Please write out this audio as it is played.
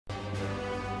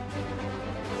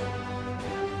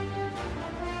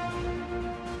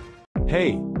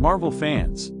Hey, Marvel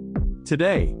fans!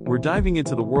 Today, we're diving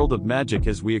into the world of magic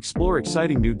as we explore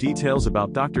exciting new details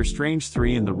about Doctor Strange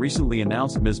 3 and the recently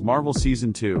announced Ms. Marvel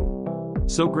Season 2.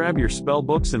 So grab your spell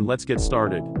books and let's get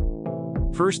started.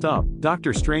 First up,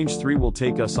 Doctor Strange 3 will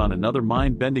take us on another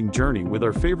mind-bending journey with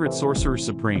our favorite Sorcerer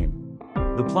Supreme.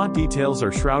 The plot details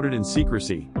are shrouded in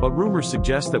secrecy, but rumors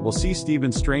suggest that we'll see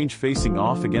Stephen Strange facing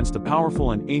off against a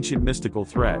powerful and ancient mystical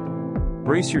threat.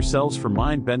 Brace yourselves for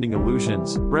mind-bending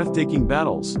illusions, breathtaking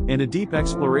battles, and a deep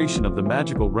exploration of the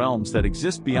magical realms that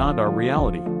exist beyond our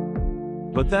reality.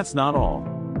 But that's not all.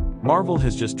 Marvel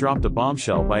has just dropped a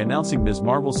bombshell by announcing Ms.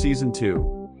 Marvel Season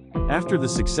 2. After the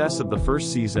success of the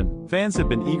first season, fans have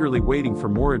been eagerly waiting for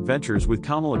more adventures with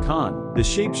Kamala Khan, the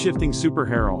shape-shifting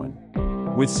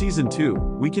superheroine. With Season 2,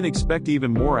 we can expect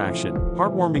even more action,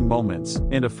 heartwarming moments,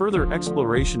 and a further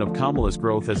exploration of Kamala's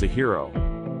growth as a hero.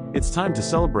 It's time to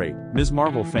celebrate, Ms.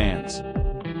 Marvel fans.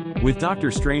 With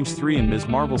Doctor Strange 3 and Ms.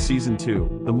 Marvel Season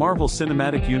 2, the Marvel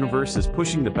Cinematic Universe is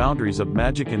pushing the boundaries of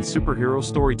magic and superhero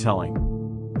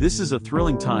storytelling. This is a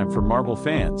thrilling time for Marvel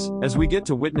fans, as we get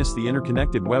to witness the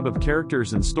interconnected web of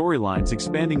characters and storylines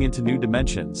expanding into new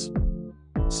dimensions.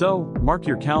 So, mark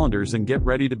your calendars and get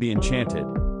ready to be enchanted.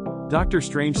 Doctor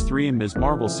Strange 3 and Ms.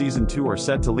 Marvel Season 2 are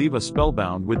set to leave us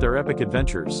spellbound with their epic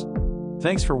adventures.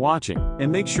 Thanks for watching,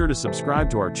 and make sure to subscribe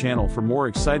to our channel for more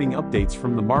exciting updates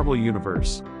from the Marvel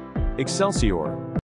Universe. Excelsior!